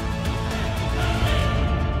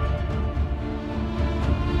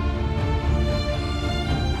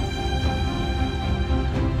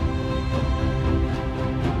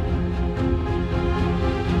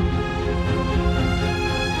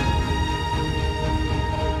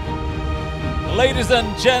 Ladies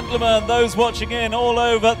and gentlemen, those watching in all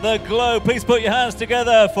over the globe, please put your hands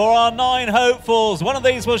together for our 9 hopefuls. One of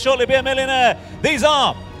these will shortly be a millionaire. These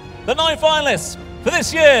are the 9 finalists for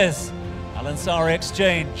this year's Al Ansari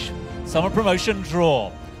Exchange Summer Promotion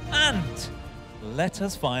Draw. And let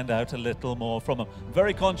us find out a little more from them.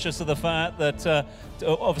 Very conscious of the fact that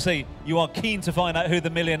obviously you are keen to find out who the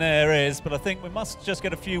millionaire is, but I think we must just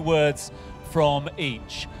get a few words from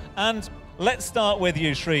each. And let's start with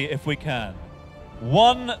you, Sri, if we can.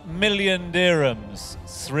 1 million dirhams.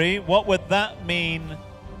 Sri, what would that mean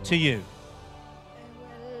to you?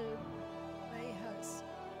 Buy a house.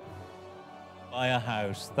 Buy a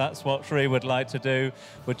house. That's what Sri would like to do.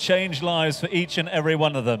 Would change lives for each and every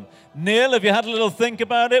one of them. Neil, have you had a little think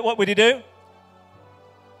about it? What would you do?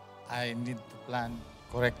 I need to plan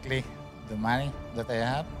correctly the money that I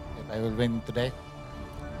have, if I will win today.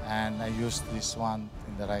 And I use this one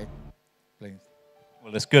in the right place.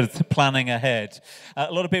 Well, it's good planning ahead.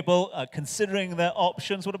 A lot of people are considering their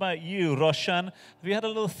options. What about you, Roshan? Have you had a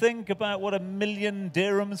little think about what 1 million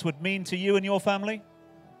dirhams would mean to you and your family?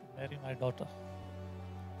 Marry my daughter.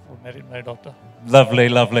 For marry my daughter. Lovely,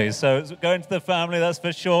 lovely. So going to the family, that's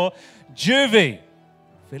for sure. Juvie,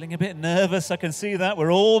 feeling a bit nervous. I can see that.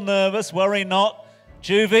 We're all nervous. Worry not.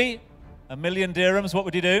 Juvie, 1 million dirhams. What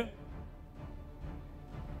would you do?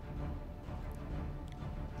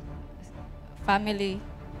 Family,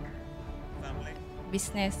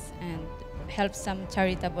 business, and help some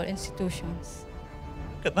charitable institutions.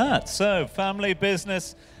 Look at that. So family,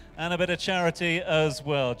 business, and a bit of charity as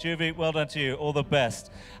well. Juvie, well done to you. All the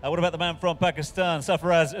best. What about the man from Pakistan?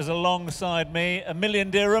 Safaraz is alongside me. 1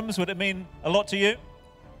 million dirhams, would it mean a lot to you?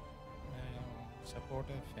 Support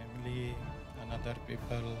a family and other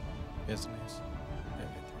people, business,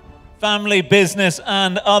 everything. Family, business,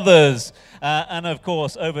 and others. And of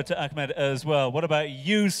course, over to Ahmed as well. What about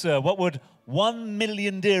you, sir? What would 1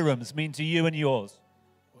 million dirhams mean to you and yours?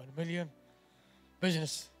 1 million?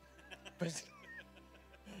 Business.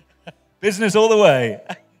 Business all the way.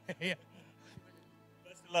 Yeah.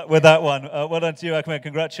 Best of luck with that one. Well done to you, Ahmed.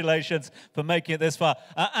 Congratulations for making it this far.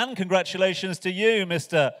 And congratulations to you,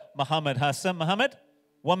 Mr. Mohammed Hassan. Mohammed,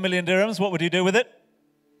 1 million dirhams, what would you do with it?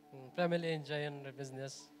 Family, enjoy and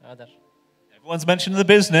business, other. Everyone's mentioned the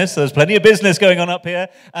business. There's plenty of business going on up here.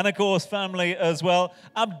 And of course, family as well.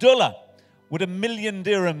 Abdullah, Would 1 million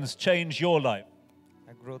dirhams change your life?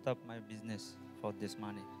 I growth up my business for this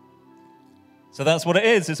money. So that's what it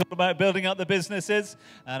is. It's all about building up the businesses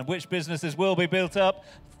and which businesses will be built up.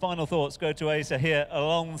 Final thoughts go to Asa here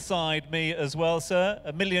alongside me as well, sir.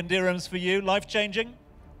 1 million dirhams for you, life-changing?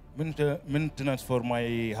 Maintenance for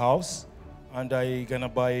my house, and I gonna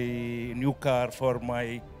buy a new car for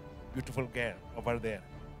my beautiful girl over there.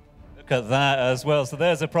 Look at that as well. So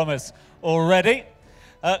there's a promise already.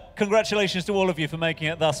 Congratulations to all of you for making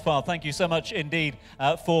it thus far. Thank you so much indeed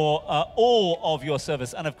for all of your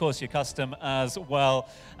service and, of course, your custom as well.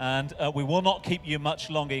 And we will not keep you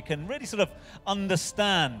much longer. You can really sort of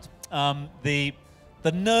understand the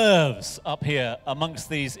nerves up here amongst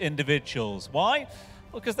these individuals. Why?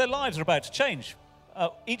 Well, because their lives are about to change.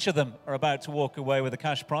 Each of them are about to walk away with a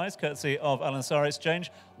cash prize, courtesy of Al Ansari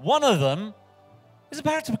Exchange. One of them is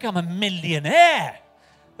about to become a millionaire.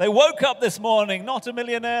 They woke up this morning not a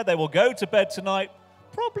millionaire. They will go to bed tonight,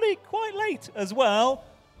 probably quite late as well,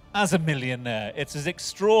 as a millionaire. It's as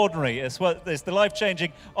extraordinary as well. There's the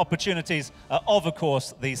life-changing opportunities of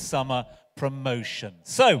course, the summer promotion.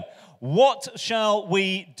 So, what shall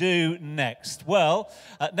we do next? Well,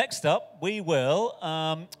 next up, we will,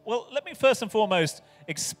 well, let me first and foremost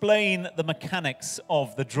explain the mechanics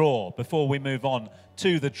of the draw before we move on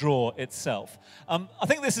to the draw itself. I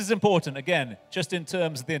think this is important, again, just in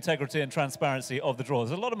terms of the integrity and transparency of the draw.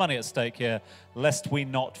 There's a lot of money at stake here, lest we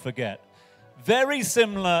not forget. Very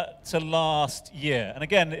similar to last year. And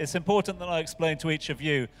again, it's important that I explain to each of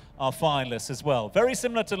you, our finalists as well. Very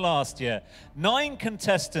similar to last year. 9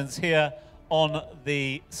 contestants here on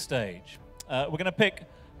the stage. We're going to pick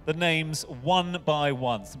the names one by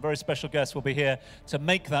one. Some very special guests will be here to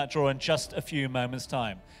make that draw in just a few moments'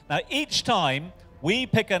 time. Now, each time we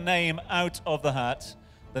pick a name out of the hat,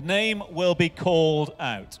 the name will be called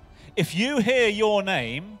out. If you hear your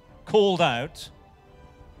name called out,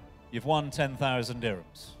 you've won 10,000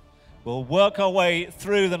 dirhams. We'll work our way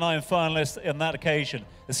through the 9 finalists on that occasion.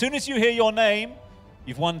 As soon as you hear your name,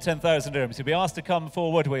 you've won 10,000 dirhams. You'll be asked to come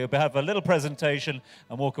forward. We'll have a little presentation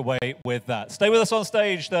and walk away with that. Stay with us on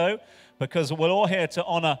stage, though, because we're all here to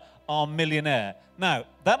honor our millionaire. Now,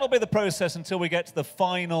 that'll be the process until we get to the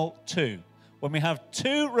final 2. When we have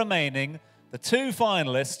 2 remaining, the 2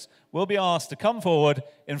 finalists will be asked to come forward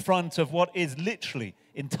in front of what is literally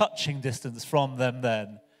in touching distance from them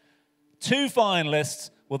then. 2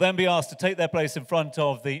 finalists will then be asked to take their place in front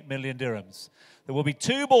of the 1 million dirhams. There will be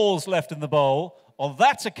 2 balls left in the bowl. On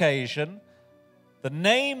that occasion, the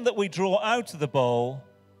name that we draw out of the bowl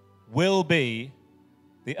will be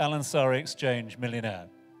the Al Ansari Exchange millionaire.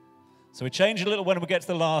 So we change a little when we get to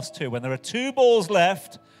the last 2. When there are 2 balls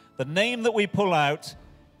left, the name that we pull out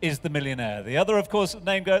is the millionaire. The other, of course,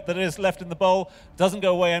 name that is left in the bowl doesn't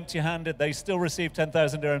go away empty-handed. They still receive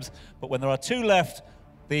 10,000 dirhams. But when there are 2 left,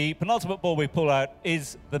 the penultimate ball we pull out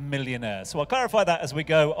is the millionaire. So I'll clarify that as we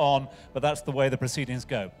go on, but that's the way the proceedings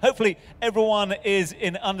go. Hopefully everyone is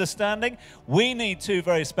in understanding. We need 2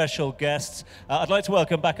 very special guests. I'd like to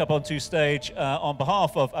welcome back up onto stage on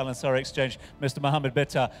behalf of Al Ansari Exchange, Mr. Mohammed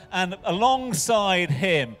Bittar. And alongside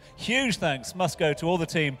him, huge thanks must go to all the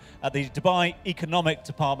team at the Dubai Economic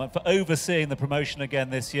Department for overseeing the promotion again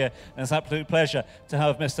this year. And it's an absolute pleasure to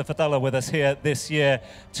have Mr. Fatala with us here this year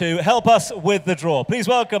to help us with the draw. Please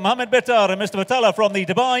welcome Mohammed Bittar and Mr. Fatala from the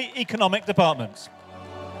Dubai Economic Department.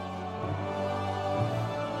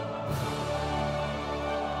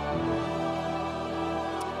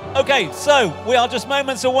 Okay, so we are just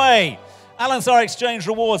moments away. Al Ansari Exchange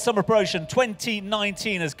Rewards Summer Promotion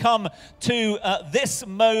 2019 has come to this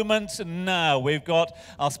moment now. We've got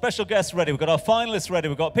our special guests ready. We've got our finalists ready.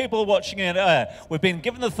 We've got people watching in air. We've been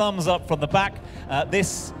given the thumbs up from the back.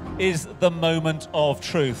 This is the moment of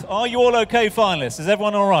truth. Are you all okay, finalists? Is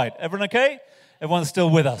everyone all right? Everyone okay? Everyone's still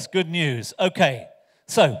with us. Good news. Okay,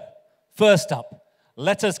 so first up,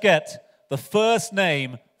 let us get the first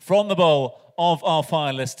name from the bowl of our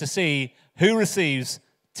finalists to see who receives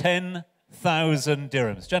 10,000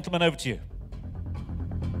 dirhams. Gentlemen, over to you.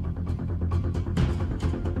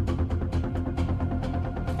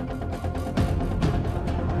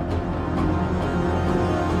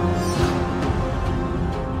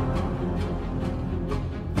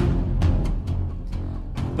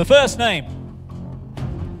 The first name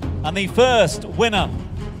and the first winner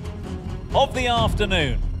of the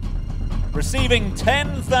afternoon, receiving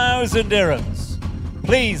 10,000 dirhams.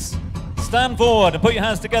 Please stand forward and put your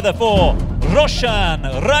hands together for Roshan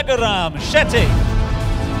Raghuram Shetty.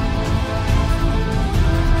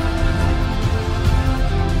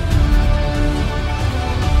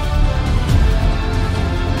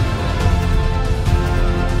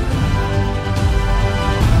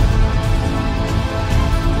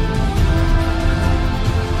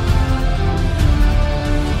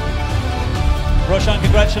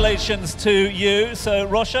 congratulations to you. So,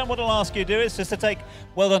 Roshan, what I'll ask you to do is just to take,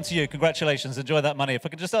 well done to you, congratulations, enjoy that money. If I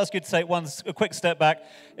could just ask you to take a quick step back.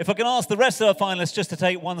 If I can ask the rest of our finalists just to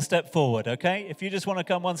take one step forward, okay? If you just want to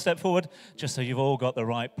come one step forward, just so you've all got the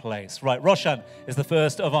right place. Right, Roshan is the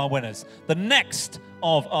first of our winners. The next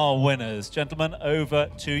of our winners, gentlemen, over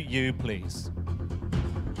to you, please.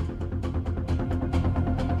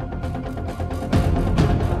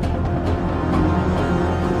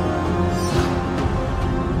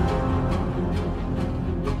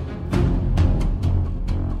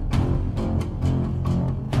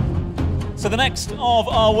 So the next of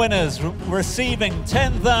our winners receiving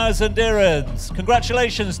 10,000 dirhams.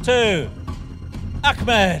 Congratulations to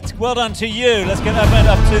Ahmed. Well done to you. Let's get Ahmed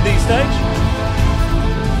up to the stage.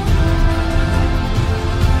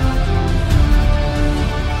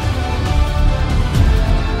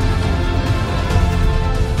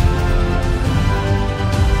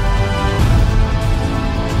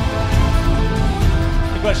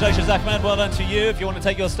 Congratulations, Ahmed. Well done to you. If you want to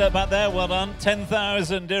take your step back there, well done.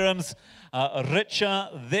 10,000 dirhams richer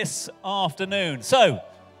this afternoon. So,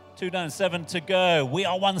 2 down, 7 to go. We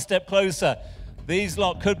are one step closer. These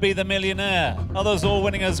lot could be the millionaire. Others all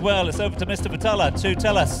winning as well. It's over to Mr. Vitala to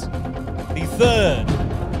tell us the third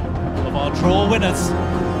of our draw winners.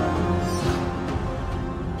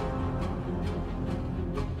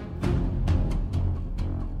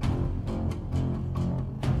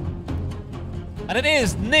 And it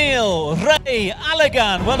is Neil Ray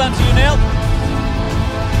Allegan. Well done to you, Neil.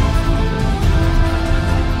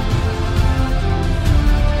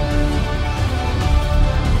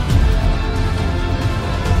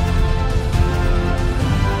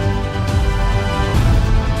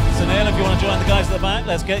 So Neil, if you want to join the guys at the back,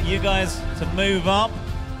 let's get you guys to move up.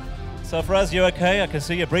 Safraz, you okay? I can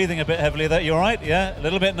see you're breathing a bit heavily there. You all right? Yeah, a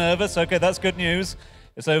little bit nervous. Okay, that's good news.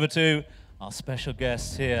 It's over to our special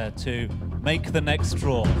guests here to make the next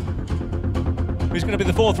draw. Who's going to be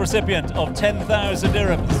the fourth recipient of 10,000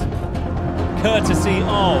 dirhams, courtesy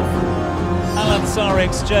of Ansari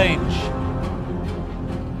Exchange?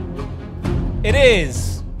 It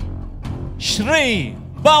is Shri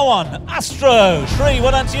Bawan Astro. Shri,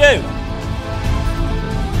 well done to you.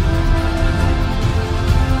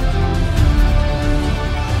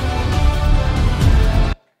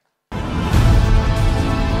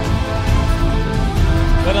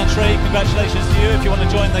 Well done, Shri. Congratulations to you. If you want to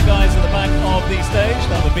join the guys at the back of the stage,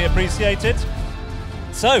 that would be appreciated.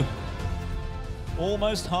 So,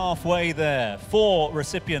 almost halfway there. 4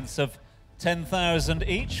 recipients of 10,000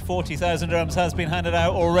 each. 40,000 dirhams has been handed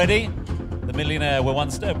out already. The millionaire, we're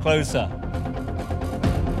one step closer.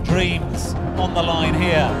 Dreams on the line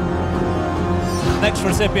here. Next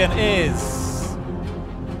recipient is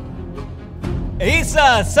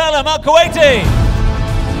Isa Salam Al-Kuwaiti.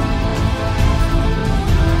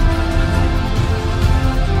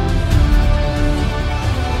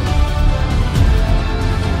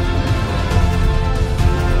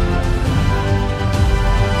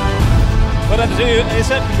 Well done to you,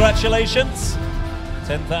 Isa. Congratulations.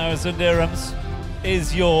 10,000 dirhams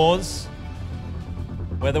is yours.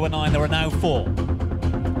 Where there were 9, there are now 4.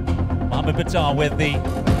 Mohammed Battar with the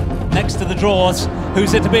next to the draws.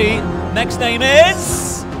 Who's it to be? Next name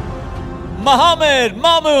is Mohammed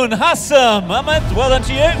Mamoun Hassam. Mohammed, well done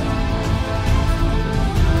to you.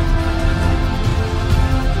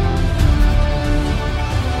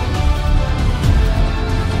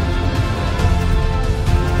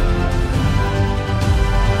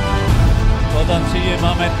 Well done to you,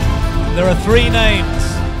 Mohammed. There are 3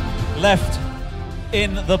 names left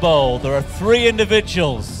in the bowl. There are 3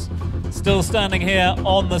 individuals still standing here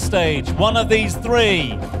on the stage. One of these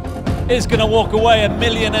 3 is going to walk away a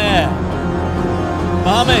millionaire.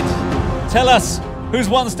 Mohammed, tell us who's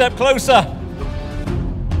one step closer.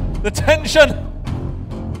 The tension.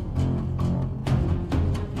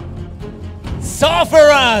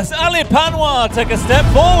 Sarfaraz Ali Panwar, take a step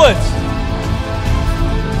forward.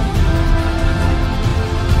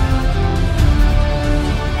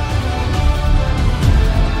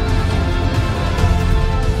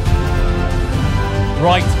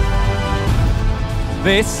 Right,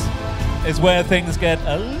 this is where things get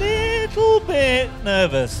a little bit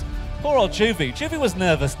nervous. Poor old Juvi. Juvi was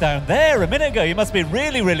nervous down there a minute ago. You must be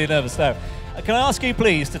really, really nervous now. Can I ask you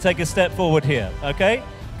please to take a step forward here, okay?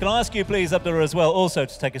 Can I ask you please, Abdullah, as well, also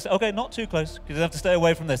to take a step, okay, not too close, because you have to stay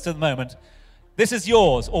away from this at the moment. This is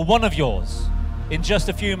yours, or one of yours, in just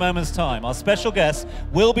a few moments' time. Our special guest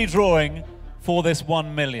will be drawing for this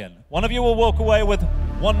 1 million. One of you will walk away with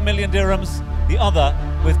 1 million dirhams, the other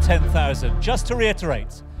with 10,000. Just to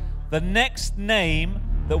reiterate, the next name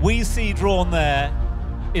that we see drawn there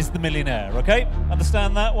is the millionaire, okay?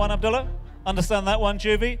 Understand that one, Abdullah? Understand that one,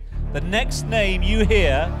 Juvi? The next name you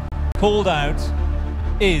hear called out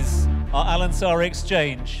is our Al Ansari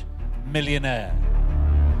Exchange millionaire.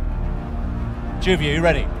 Juvi, are you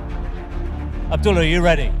ready? Abdullah, are you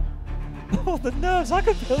ready? Oh, the nerves, I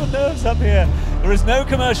can feel the nerves up here. There is no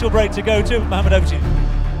commercial break to go to. Mohammed, over to you.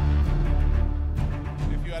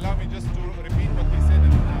 If you allow me just to repeat what he said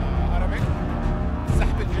in Arabic.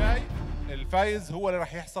 السحب الجاي الفايز هو اللي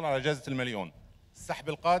راح يحصل على جائزة المليون. السحب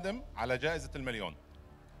القادم على جائزة المليون.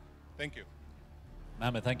 Thank you.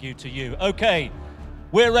 Mohammed, thank you to you. Okay,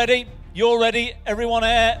 we're ready. You're ready. Everyone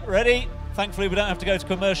here, ready? Thankfully, we don't have to go to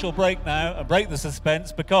commercial break now and break the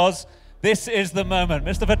suspense because this is the moment.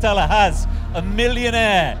 Mr. Fatala has a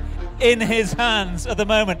millionaire in his hands at the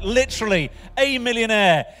moment. Literally, a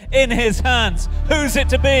millionaire in his hands. Who's it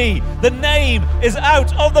to be? The name is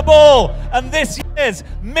out of the ball. And this year's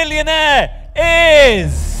millionaire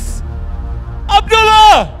is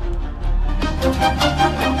Abdullah!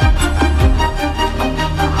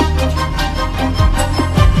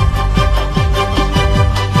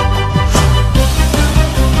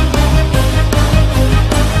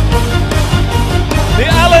 The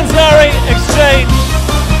Al Ansari Exchange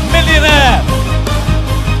millionaire.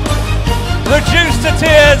 Reduced to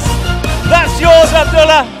tears. That's yours,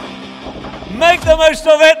 Abdullah. Make the most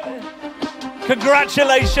of it.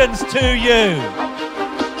 Congratulations to you.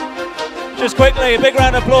 Just quickly, a big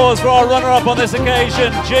round of applause for our runner-up on this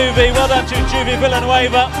occasion, Juvi. Well done to Juvi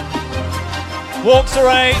Villanueva. Walks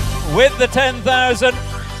away with the 10,000.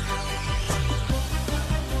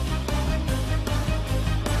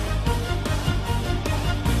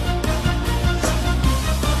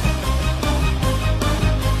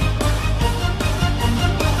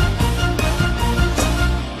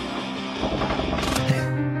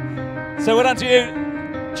 So well done to you,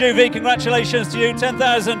 Juvi. Congratulations to you.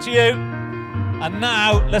 10,000 to you. And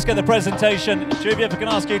now, let's get the presentation. Juvi, if I can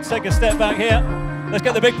ask you to take a step back here. Let's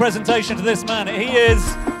get the big presentation to this man. He is,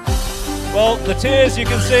 well, the tears you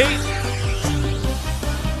can see.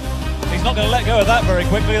 He's not going to let go of that very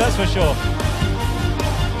quickly, that's for sure.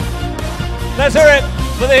 Let's hear it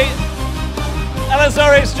for the Al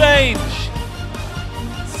Ansari Exchange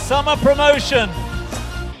Summer Promotion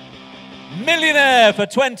Millionaire for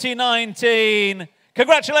 2019.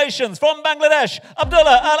 Congratulations from Bangladesh,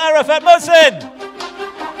 Abdullah Al Arafat Mohsin.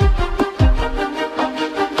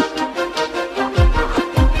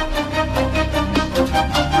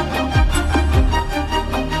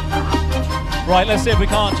 Right, let's see if we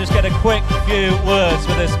can't just get a quick few words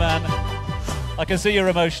with this man. I can see you're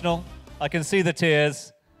emotional. I can see the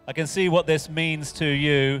tears. I can see what this means to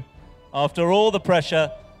you. After all the pressure,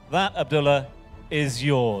 that, Abdullah, is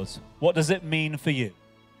yours. What does it mean for you?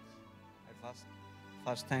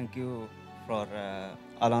 First, thank you for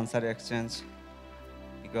Al Ansari Exchange,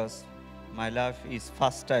 because my life is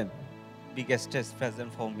first time biggest test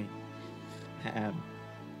present for me, and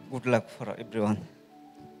good luck for everyone.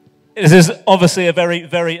 This is obviously a very,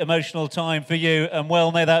 very emotional time for you, and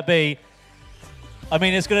well may that be. I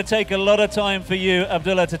mean, it's going to take a lot of time for you,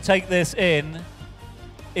 Abdullah, to take this in.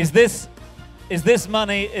 Is this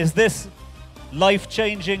money, is this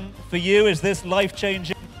life-changing for you? Is this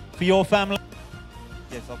life-changing for your family?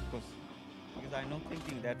 Yes, of course. Because I'm not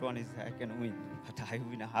thinking that one is I can win, but I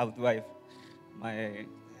win. How do I,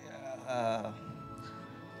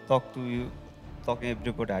 talk to you, talking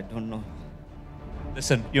everybody? I don't know.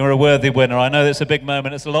 Listen, you're a worthy winner. I know it's a big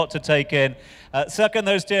moment. It's a lot to take in. Suck in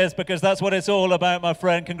those tears, because that's what it's all about, my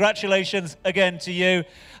friend. Congratulations again to you.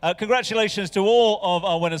 Congratulations to all of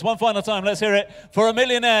our winners. One final time, let's hear it for a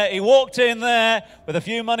millionaire. He walked in there with a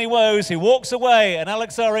few money woes. He walks away, an Al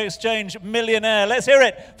Ansari Exchange millionaire. Let's hear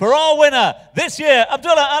it for our winner this year,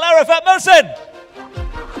 Abdullah Al Arafat Mohsin.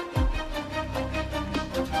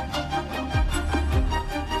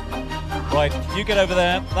 Right, you get over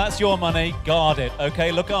there. That's your money. Guard it,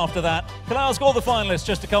 okay? Look after that. Can I ask all the finalists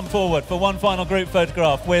just to come forward for one final group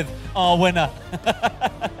photograph with our winner?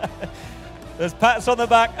 There's pats on the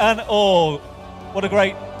back and all. What a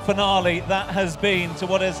great finale that has been to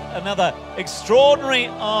what is another extraordinary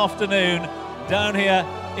afternoon down here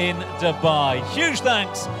in Dubai. Huge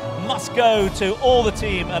thanks must go to all the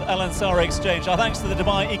team at Al Ansari Exchange. Our thanks to the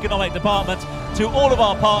Dubai Economic Department, to all of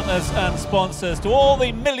our partners and sponsors, to all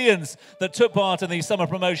the millions that took part in the summer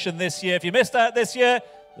promotion this year. If you missed out this year,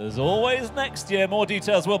 there's always next year. More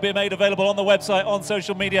details will be made available on the website, on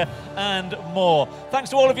social media, and more.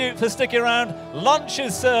 Thanks to all of you for sticking around. Lunch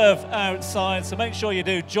is served outside, so make sure you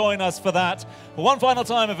do join us for that. For one final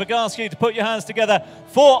time, if I could ask you to put your hands together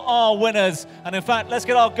for our winners. And in fact, let's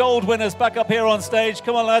get our gold winners back up here on stage.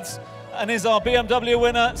 Come on, lads. And is our BMW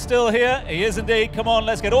winner still here? He is indeed. Come on,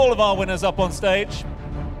 let's get all of our winners up on stage.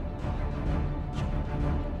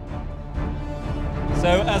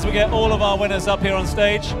 So as we get all of our winners up here on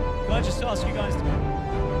stage, can I just ask you guys to...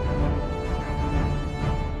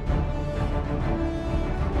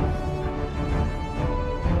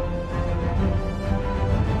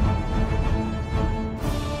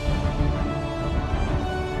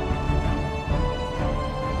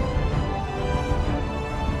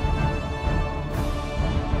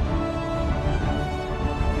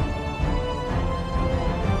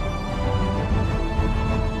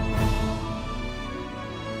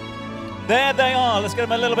 There they are. Let's get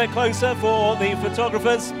them a little bit closer for the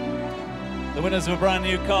photographers. The winners of a brand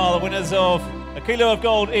new car, the winners of a kilo of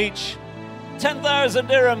gold each, 10,000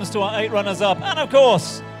 dirhams to our 8 runners-up, and of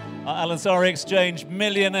course, our Al Ansari Exchange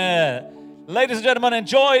millionaire. Ladies and gentlemen,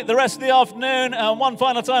 enjoy the rest of the afternoon. And one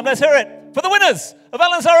final time, let's hear it for the winners of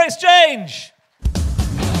Al Ansari Exchange.